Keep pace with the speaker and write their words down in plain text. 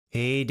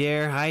Hey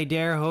there, hi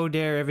there, ho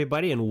there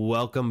everybody, and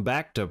welcome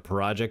back to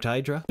Project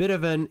Hydra. Bit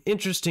of an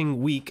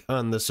interesting week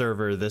on the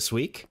server this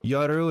week.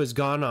 Yoru has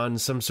gone on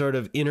some sort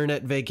of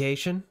internet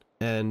vacation,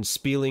 and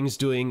Spieling's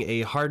doing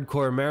a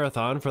hardcore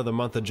marathon for the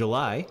month of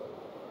July.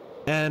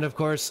 And of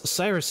course,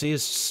 Cyrusy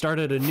has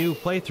started a new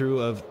playthrough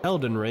of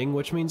Elden Ring,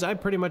 which means I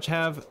pretty much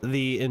have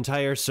the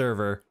entire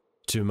server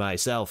to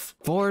myself.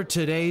 For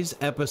today's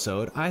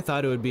episode, I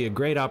thought it would be a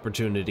great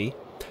opportunity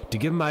to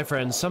give my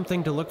friends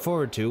something to look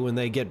forward to when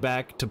they get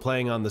back to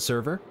playing on the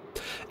server.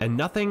 And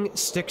nothing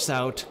sticks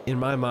out in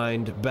my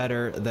mind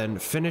better than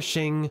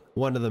finishing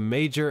one of the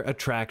major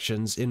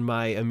attractions in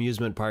my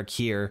amusement park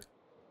here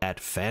at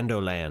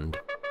Fandoland.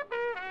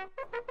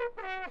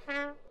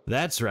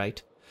 That's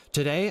right.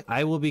 Today,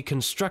 I will be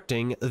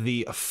constructing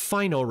the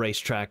final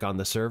racetrack on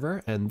the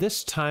server, and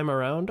this time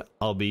around,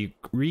 I'll be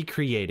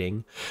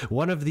recreating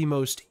one of the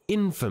most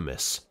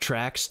infamous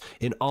tracks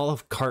in all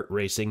of kart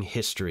racing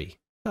history.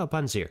 Oh,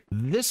 puns here.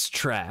 This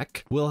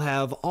track will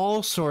have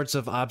all sorts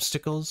of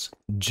obstacles,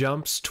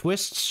 jumps,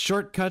 twists,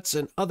 shortcuts,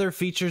 and other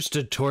features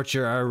to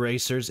torture our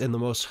racers in the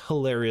most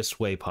hilarious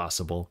way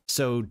possible.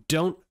 So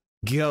don't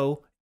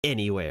go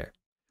anywhere.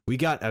 We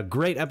got a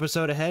great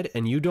episode ahead,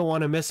 and you don't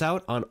want to miss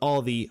out on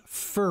all the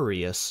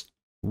furious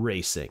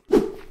racing.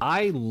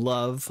 I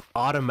love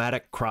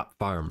automatic crop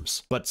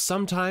farms, but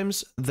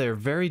sometimes they're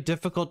very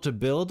difficult to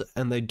build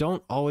and they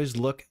don't always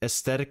look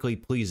aesthetically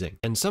pleasing.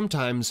 And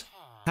sometimes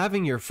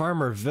having your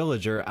farmer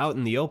villager out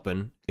in the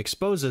open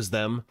exposes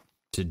them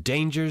to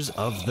dangers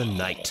of the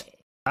night.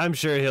 I'm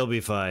sure he'll be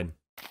fine.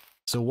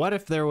 So what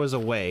if there was a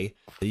way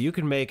that you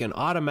could make an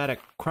automatic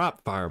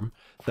crop farm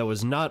that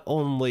was not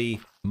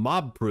only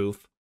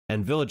mob-proof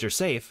and villager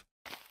safe,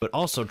 but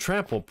also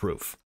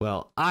trample-proof?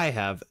 Well, I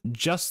have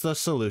just the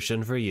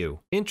solution for you.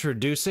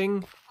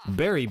 Introducing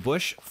berry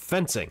bush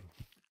fencing.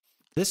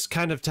 This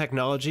kind of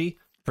technology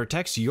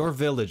protects your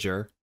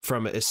villager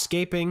from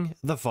escaping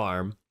the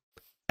farm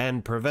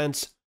and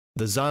prevents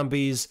the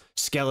zombies,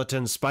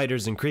 skeletons,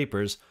 spiders, and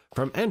creepers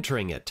from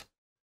entering it.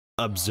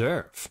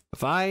 Observe.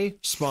 If I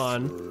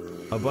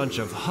spawn a bunch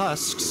of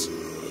husks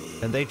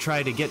and they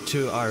try to get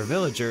to our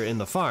villager in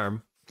the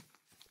farm,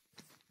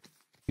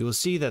 you will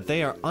see that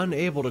they are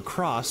unable to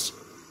cross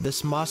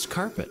this moss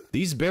carpet.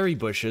 These berry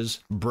bushes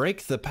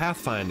break the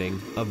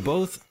pathfinding of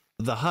both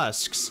the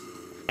husks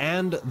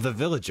and the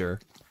villager,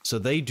 so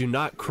they do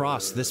not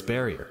cross this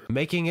barrier,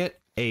 making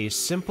it a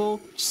simple,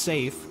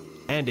 safe,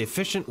 and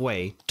efficient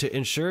way to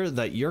ensure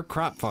that your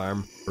crop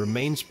farm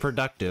remains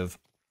productive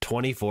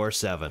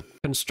 24/7.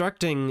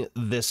 Constructing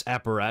this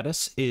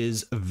apparatus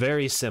is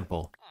very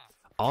simple.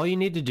 All you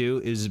need to do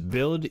is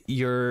build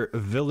your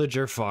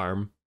villager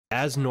farm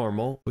as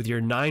normal with your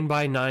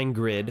 9x9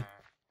 grid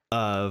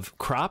of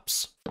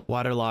crops,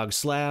 waterlogged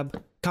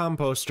slab,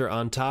 composter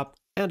on top,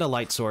 and a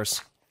light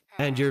source,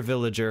 and your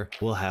villager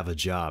will have a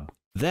job.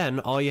 Then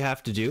all you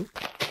have to do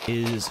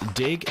is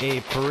dig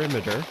a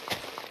perimeter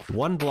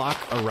 1 block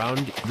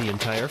around the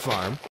entire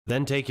farm,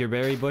 then take your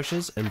berry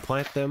bushes and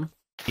plant them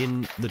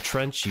in the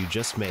trench you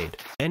just made.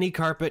 Any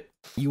carpet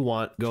you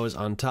want goes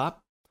on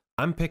top.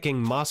 I'm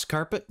picking moss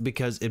carpet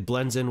because it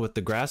blends in with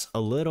the grass a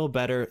little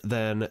better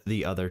than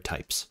the other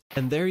types.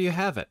 And there you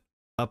have it.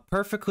 A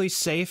perfectly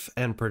safe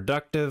and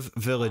productive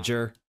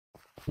villager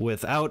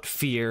without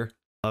fear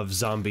of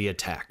zombie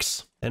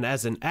attacks. And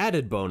as an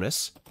added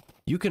bonus,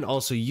 you can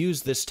also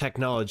use this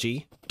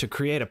technology to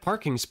create a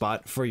parking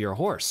spot for your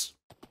horse.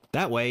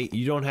 That way,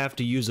 you don't have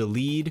to use a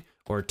lead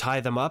or tie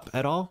them up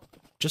at all.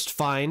 Just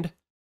find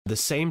the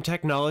same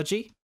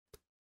technology,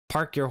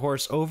 park your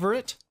horse over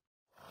it,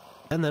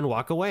 and then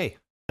walk away.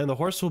 And the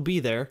horse will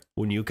be there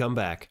when you come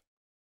back.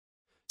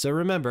 So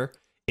remember,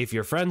 if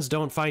your friends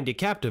don't find you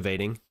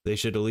captivating, they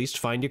should at least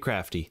find you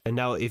crafty. And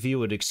now, if you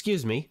would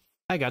excuse me,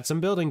 I got some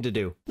building to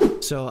do.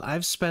 So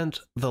I've spent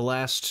the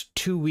last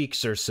 2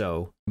 weeks or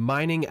so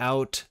mining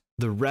out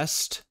the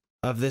rest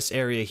of this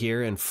area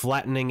here and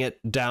flattening it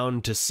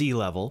down to sea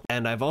level.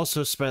 And I've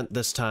also spent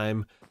this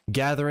time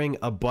gathering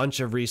a bunch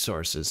of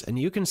resources. And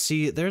you can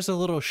see there's a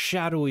little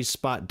shadowy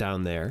spot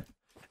down there.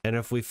 And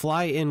if we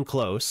fly in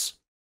close,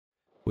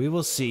 we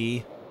will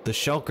see the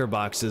shulker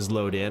boxes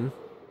load in.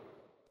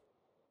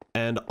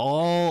 And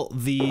all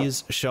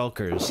these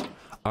shulkers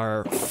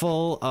are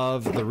full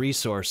of the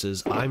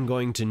resources I'm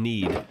going to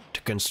need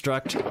to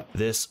construct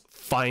this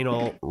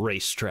final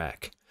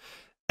racetrack.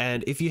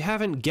 And if you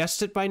haven't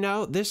guessed it by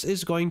now, this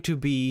is going to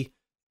be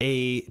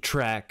a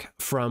track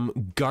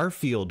from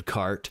Garfield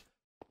Kart,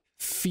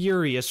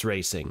 Furious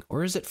Racing.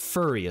 Or is it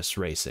Furious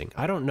Racing?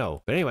 I don't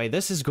know. But anyway,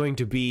 this is going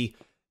to be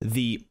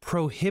the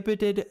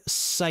Prohibited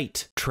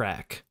Site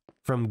track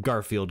from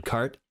Garfield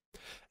Kart.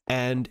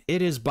 And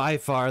it is by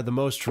far the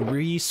most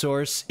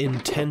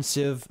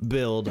resource-intensive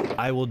build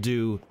I will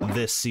do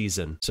this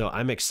season. So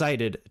I'm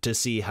excited to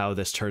see how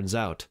this turns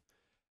out.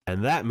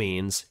 And that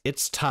means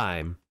it's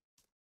time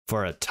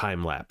for a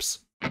time lapse.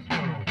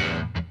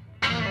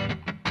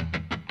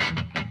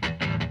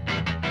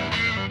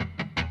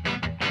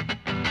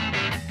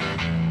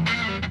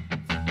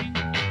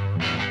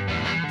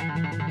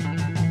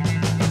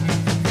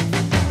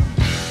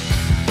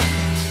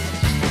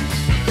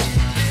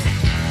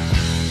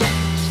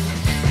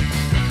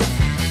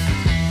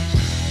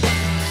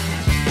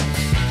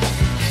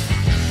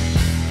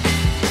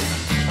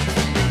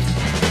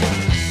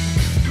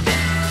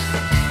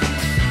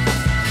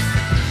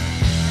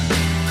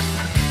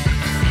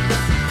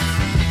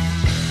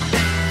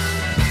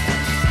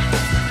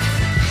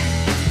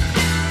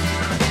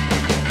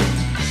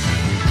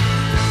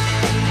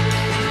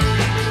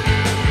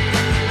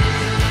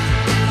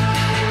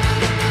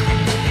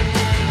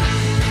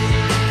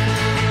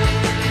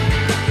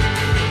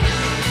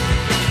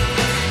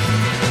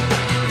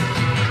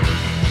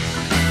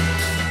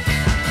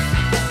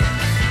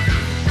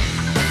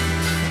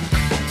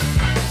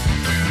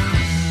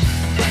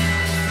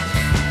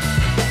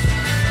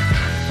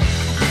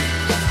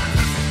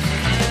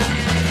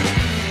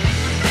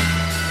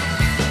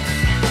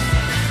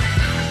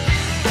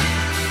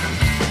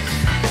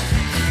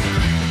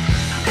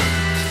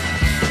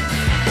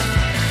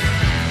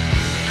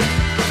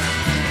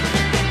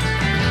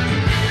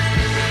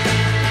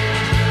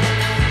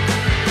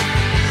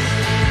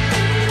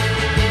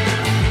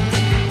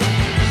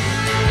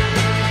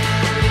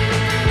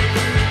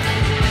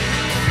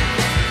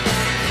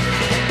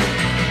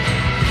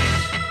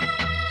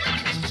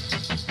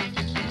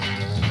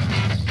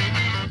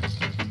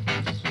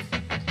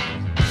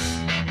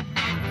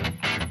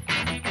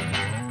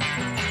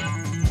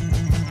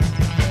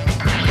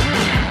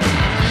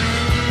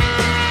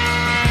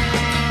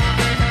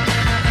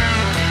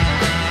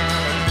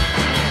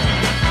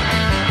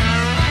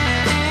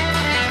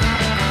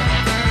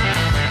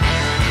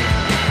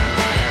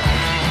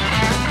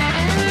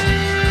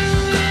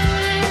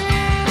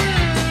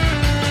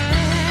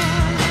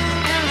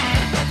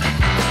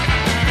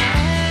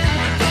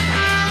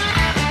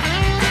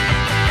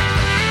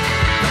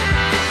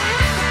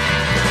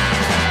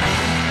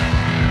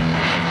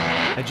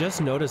 just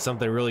noticed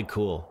something really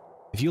cool.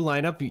 If you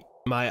line up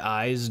my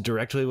eyes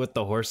directly with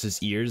the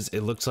horse's ears,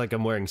 it looks like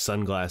I'm wearing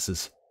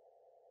sunglasses.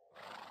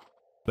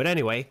 But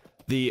anyway,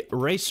 the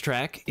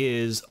racetrack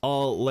is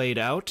all laid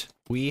out.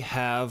 We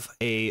have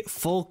a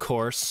full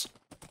course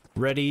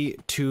ready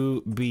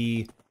to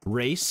be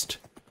raced,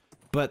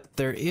 but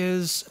there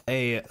is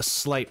a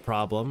slight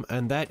problem,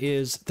 and that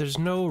is there's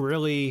no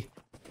really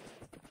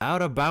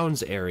out of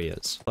bounds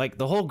areas. Like,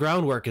 the whole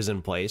groundwork is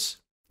in place.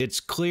 It's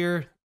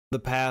clear the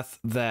path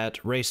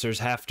that racers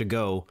have to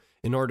go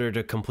in order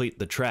to complete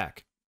the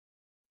track.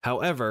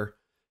 However,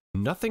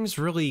 nothing's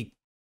really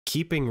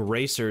keeping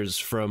racers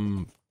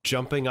from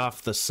jumping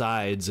off the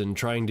sides and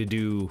trying to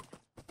do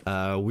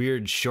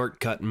weird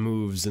shortcut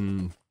moves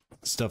and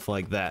stuff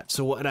like that.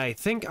 So what I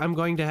think I'm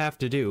going to have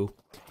to do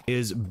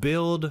is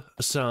build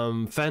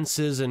some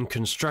fences and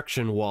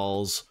construction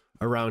walls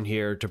around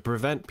here to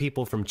prevent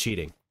people from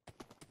cheating.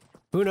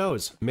 Who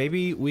knows?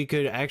 Maybe we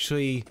could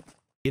actually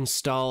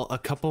install a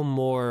couple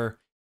more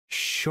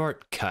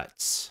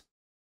shortcuts.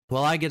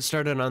 While I get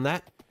started on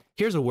that,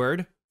 here's a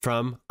word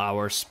from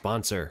our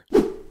sponsor.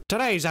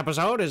 Today's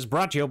episode is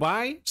brought to you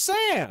by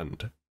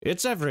sand.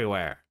 It's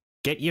everywhere.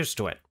 Get used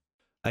to it.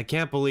 I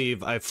can't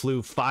believe I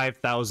flew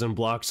 5,000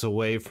 blocks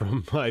away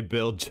from my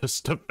build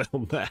just to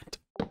film that.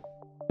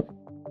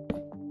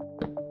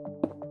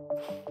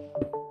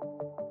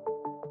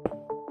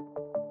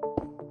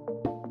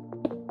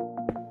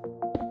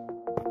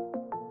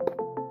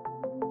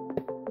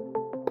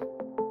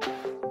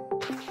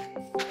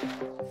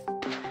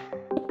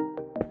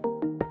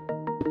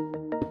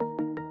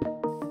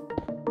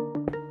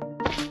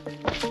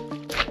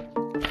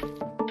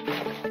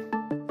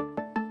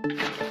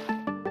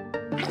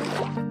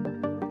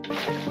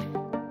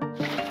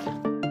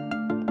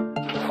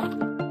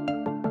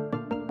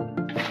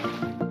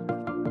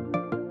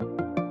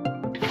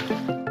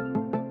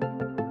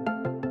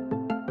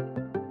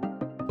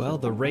 Well,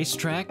 the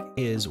racetrack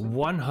is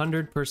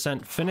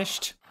 100%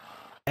 finished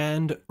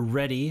and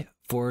ready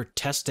for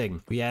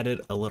testing. We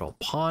added a little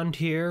pond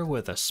here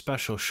with a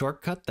special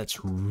shortcut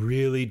that's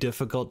really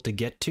difficult to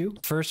get to.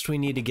 First, we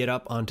need to get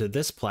up onto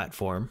this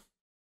platform,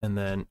 and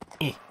then...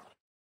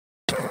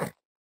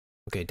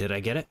 Okay, did I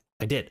get it?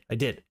 I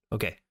did.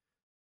 Okay.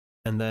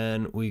 And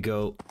then we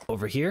go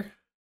over here.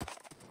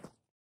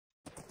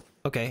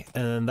 Okay,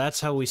 and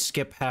that's how we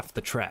skip half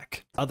the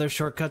track. Other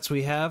shortcuts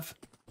we have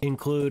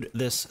include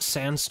this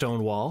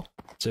sandstone wall.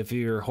 So if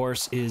your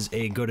horse is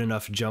a good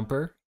enough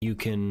jumper, you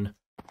can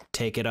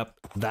take it up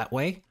that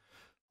way.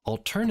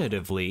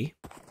 Alternatively,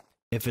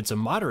 if it's a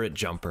moderate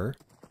jumper,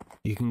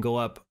 you can go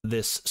up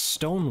this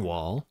stone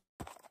wall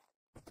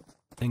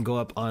and go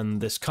up on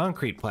this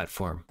concrete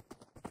platform.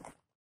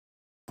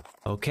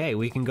 Okay,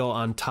 we can go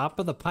on top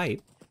of the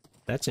pipe.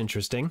 That's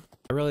interesting.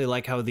 I really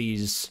like how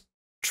these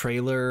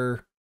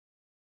trailer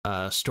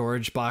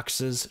storage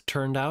boxes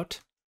turned out.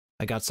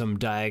 I got some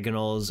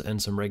diagonals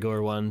and some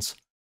regular ones.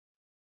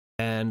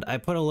 And I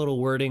put a little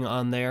wording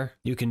on there.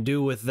 You can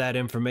do with that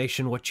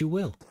information what you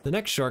will. The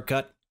next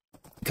shortcut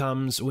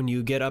comes when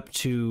you get up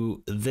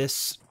to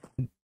this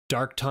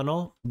dark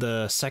tunnel,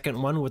 the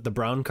second one with the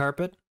brown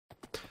carpet.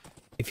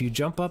 If you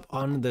jump up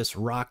on this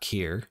rock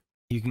here,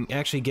 you can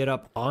actually get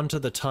up onto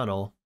the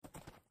tunnel,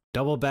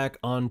 double back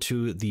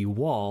onto the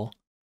wall,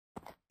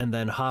 and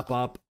then hop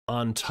up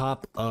on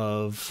top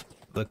of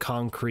the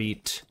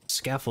concrete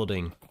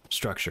scaffolding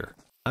structure.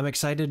 I'm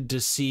excited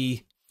to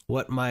see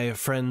what my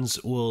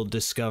friends will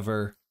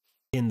discover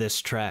in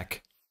this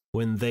track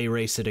when they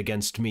race it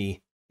against me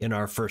in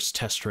our first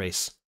test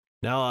race.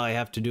 Now all I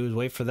have to do is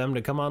wait for them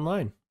to come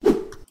online.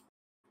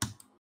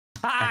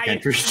 I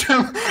can't reach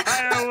them.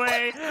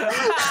 Away.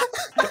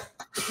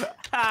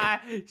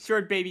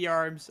 Short baby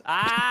arms.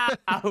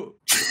 Ow.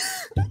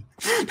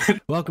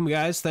 Welcome,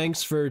 guys.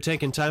 Thanks for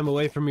taking time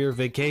away from your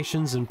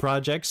vacations and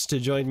projects to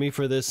join me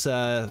for this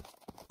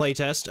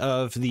playtest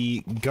of the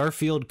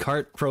Garfield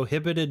Kart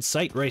Prohibited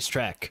Site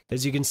racetrack.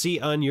 As you can see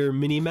on your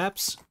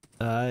mini-maps,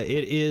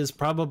 it is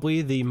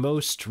probably the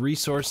most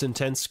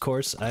resource-intense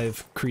course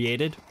I've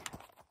created.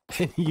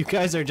 You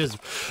guys are just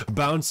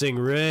bouncing,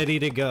 ready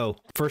to go.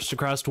 First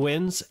across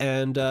wins,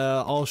 and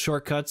all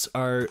shortcuts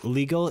are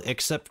legal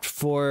except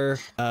for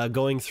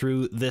going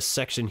through this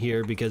section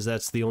here, because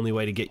that's the only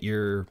way to get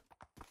your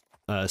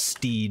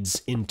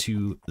steeds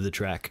into the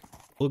track.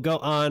 We'll go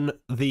on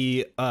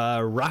the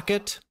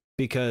rocket,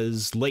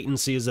 because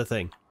latency is a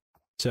thing.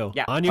 So,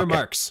 yeah. On your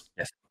marks.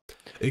 Yes.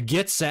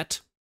 Get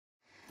set.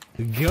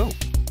 Go.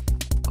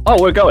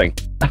 Oh, we're going.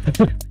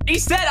 He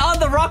said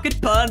on the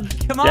rocket, bud.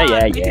 Come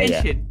on,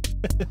 Yeah.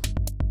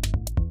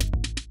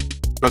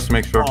 Just to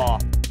make sure. Oh,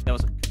 that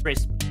was a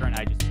crisp turn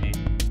I just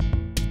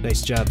made.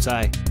 Nice job,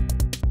 Sai.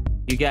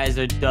 You guys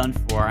are done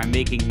for. I'm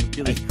making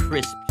really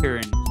crisp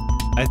turns.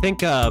 I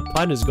think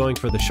Pun is going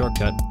for the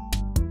shortcut.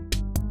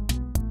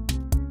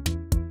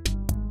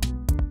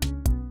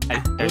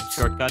 There's a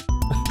shortcut.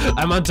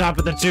 I'm on top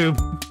of the tube.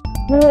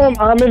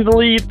 I'm in the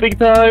lead big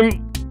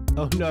time.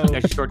 Oh no.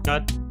 There's a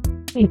shortcut.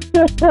 There's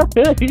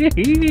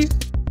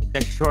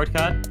a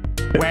shortcut.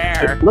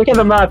 Where? Look at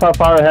the map, how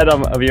far ahead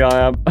of you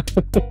I am.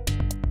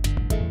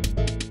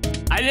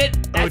 I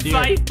didn't. That's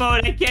my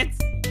phone. I can't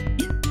see.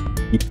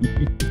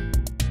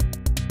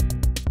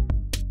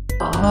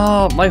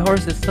 Oh, my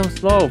horse is so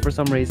slow for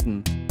some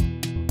reason.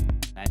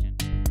 Imagine.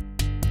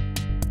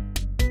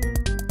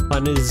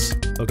 Fun is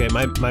okay.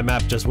 My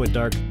map just went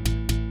dark.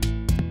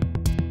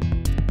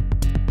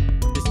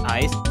 This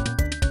ice.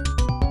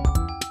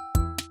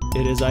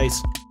 It is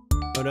ice.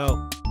 Oh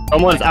no.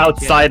 Someone's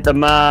outside the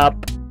map.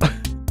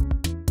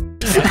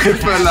 I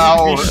fell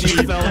out.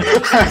 Sheep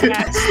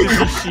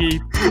fell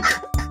Sheep.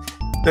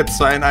 That's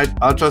fine.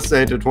 I'll just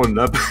say it won't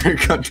up.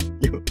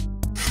 Continue.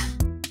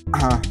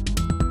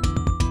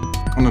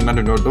 On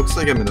another note, looks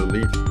like I'm in the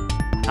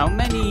lead. How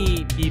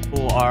many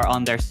people are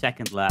on their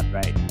second lap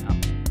right now?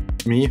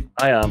 Me?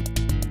 I am.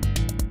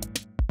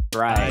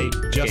 Right.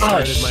 I just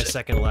started my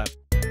second lap.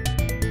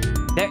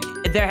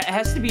 There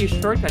has to be a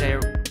shortcut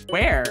there.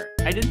 Where?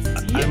 I didn't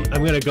see it.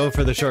 I'm gonna go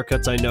for the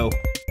shortcuts I know.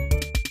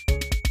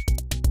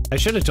 I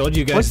should have told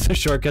you guys the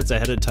shortcuts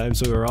ahead of time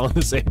so we were all on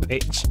the same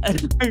page.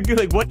 I'd be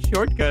like, what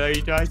shortcut are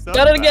you trying to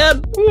Got it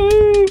again!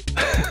 Woo!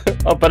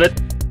 Oh,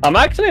 but I'm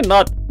actually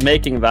not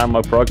making that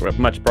much progress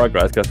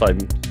because I'm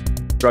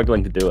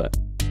struggling to do it.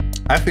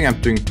 I think I'm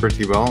doing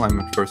pretty well. I'm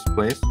in first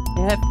place.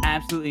 I have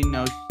absolutely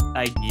no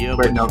idea.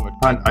 Wait, no.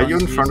 shortcut Pan, are you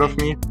in I'm front of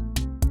using.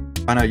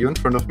 me? Pan, are you in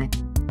front of me?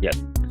 Yes.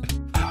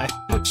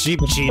 Sheep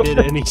cheated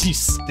and he's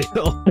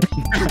still.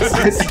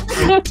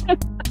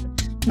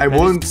 I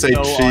wouldn't say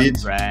So cheat.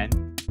 on brand.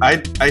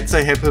 I'd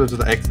say happy to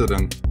the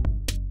accident.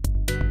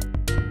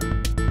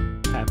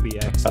 Happy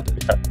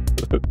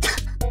accident.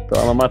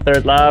 So I'm on my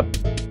third lap.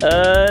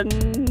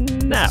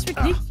 Now. That's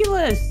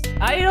ridiculous.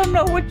 I don't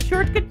know what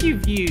shortcut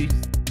you've used.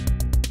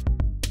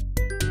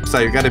 So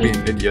you gotta be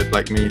an idiot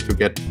like me to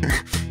get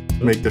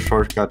make the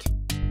shortcut.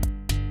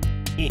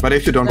 But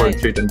if you don't want to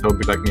cheat, then don't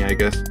be like me, I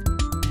guess.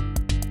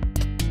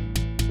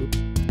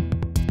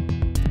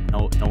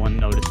 No one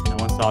noticed. No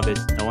one saw this.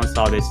 No one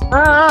saw this.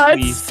 Ah,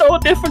 Please. it's so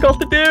difficult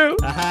to do.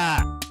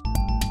 Aha!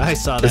 I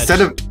saw that.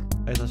 Instead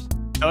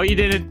of No, you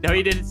didn't. No,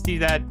 you didn't see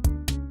that.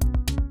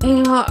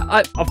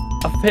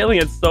 I'm failing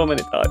it so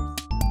many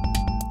times.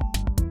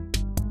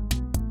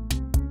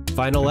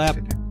 Final lap.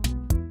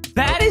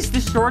 That is the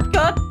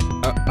shortcut.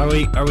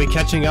 Are we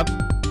catching up?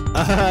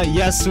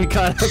 Yes, we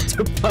caught up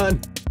to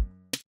Pun.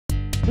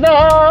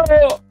 No!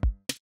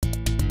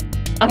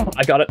 Oh,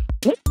 I got it.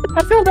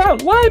 I fell down.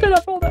 Why did I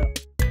fall down?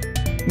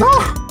 no.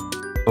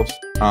 Oops.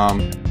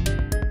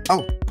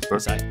 Oh.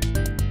 Was I? I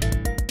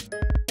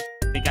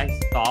think I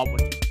saw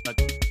what you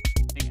but I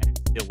think I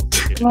still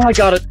was Oh, I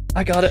got it.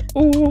 I got it.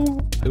 Ooh.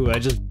 Ooh, I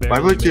just Why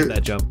barely would made you-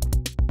 that jump.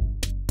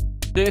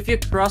 So if you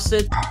cross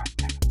it,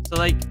 so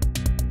like,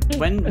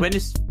 when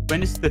is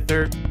the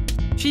third?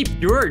 Sheep,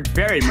 you're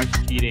very much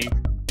cheating.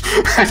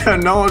 I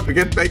don't know how to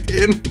get back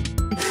in.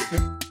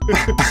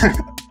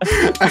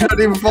 I'm not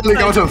even falling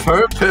out on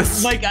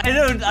purpose. Like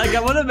I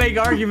want to make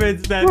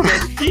arguments that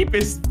sheep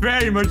is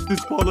very much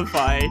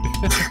disqualified.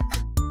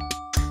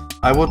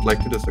 I would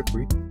like to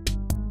disagree.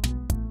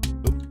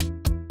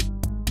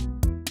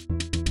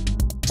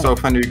 So,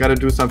 Fando, you gotta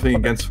do something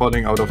against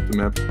falling out of the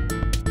map.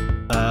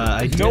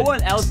 I did. No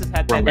one else has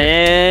had that.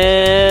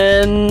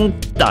 And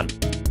done.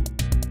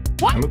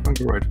 I'm looking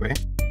the right way.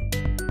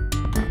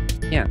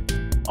 Yeah.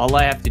 All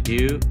I have to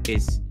do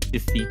is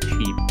defeat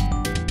sheep.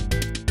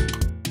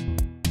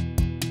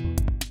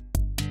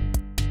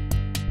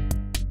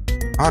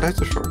 Oh,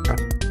 that's a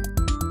shortcut.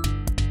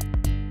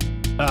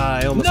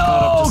 I almost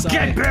caught up to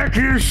Sai. back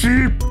here,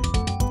 sheep!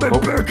 Get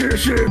back here,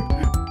 sheep!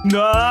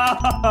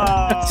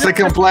 No.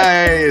 Second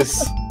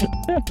place!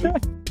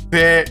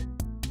 Fair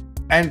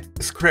and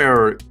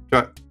square.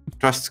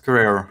 Just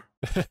square.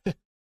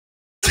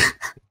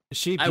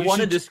 Sheep, I you want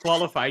to should-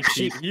 disqualify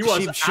sheep. He was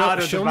Sheep, out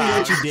of show the me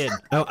what bounds. you did.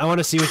 I want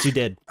to see what you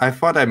did. I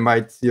thought I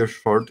might see a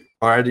short,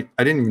 or I didn't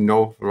even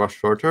know it was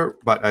shorter,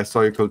 but I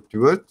saw you could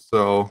do it,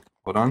 so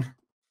hold on.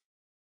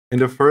 In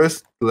the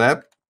first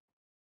lap,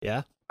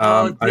 Yeah.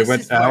 Oh, I this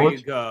went is where out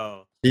you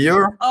go.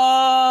 here.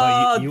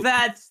 Oh, you-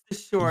 that's the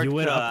shortcut.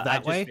 went up that I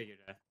just way? figured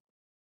it.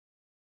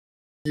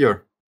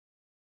 Here.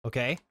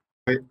 Okay.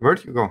 Wait,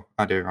 where'd you go?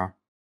 Ah, there you are.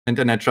 And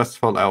then I just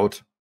fell out.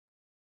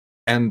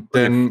 And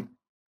then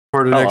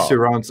for the next few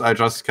rounds, I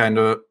just kind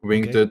of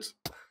winged Okay. it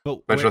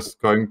But by where, just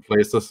going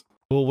places.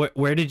 well,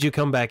 where did you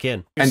come back in?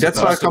 You're And that's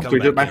how I supposed to come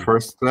completed my back in.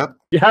 first lap.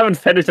 You haven't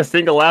finished a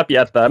single lap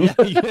yet, then.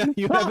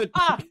 You haven't.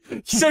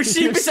 So you're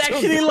sheep is still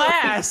actually going.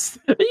 last.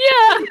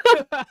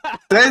 Yeah.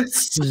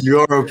 That's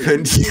your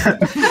opinion.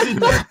 You did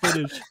not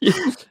finish.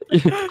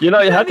 You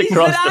know, you have to He's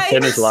cross an the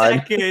finish line.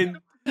 Second.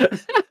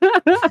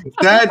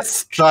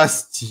 That's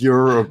just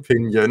your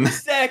opinion.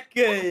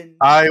 Second.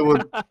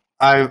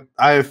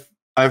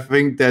 I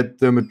think that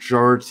the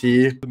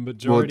majority. The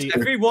majority.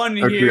 Everyone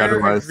agree here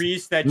otherwise.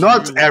 agrees that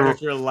Not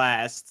you're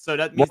last. So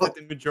that means Well- that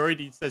the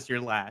majority says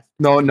you're last.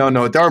 No.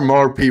 There are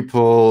more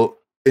people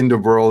in the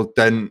world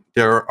than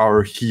there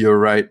are here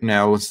right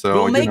now. So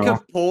We'll you make know.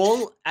 a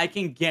poll. I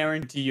can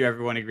guarantee you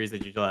everyone agrees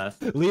that you're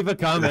last. Leave a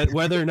comment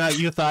whether or not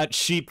you thought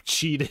sheep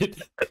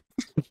cheated.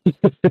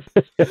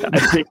 I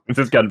think this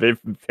is gonna be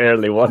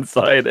fairly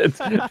one-sided.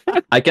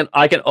 I can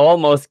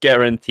almost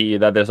guarantee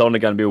that there's only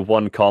gonna be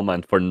one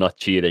comment for not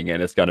cheating,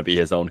 and it's gonna be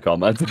his own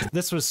comment.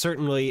 This was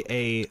certainly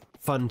a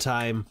fun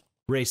time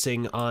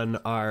racing on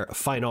our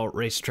final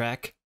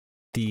racetrack,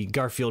 the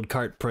Garfield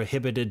Kart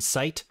Prohibited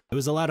Site. It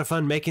was a lot of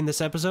fun making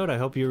this episode. I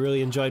hope you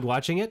really enjoyed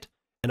watching it,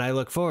 and I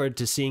look forward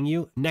to seeing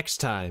you next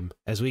time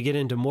as we get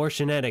into more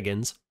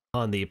shenanigans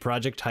on the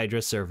Project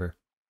Hydra server.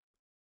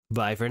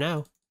 Bye for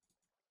now.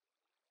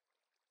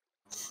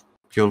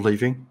 You're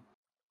leaving?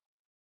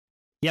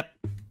 Yep.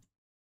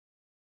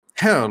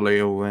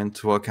 Hello and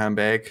welcome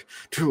back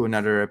to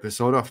another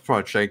episode of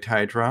Project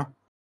Hydra.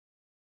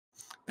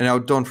 And now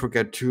don't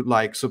forget to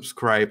like,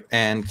 subscribe,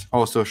 and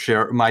also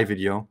share my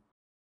video.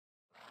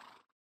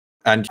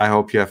 And I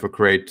hope you have a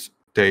great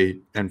day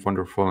and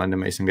wonderful and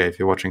amazing day if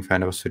you're watching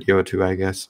Fando's video too, I guess.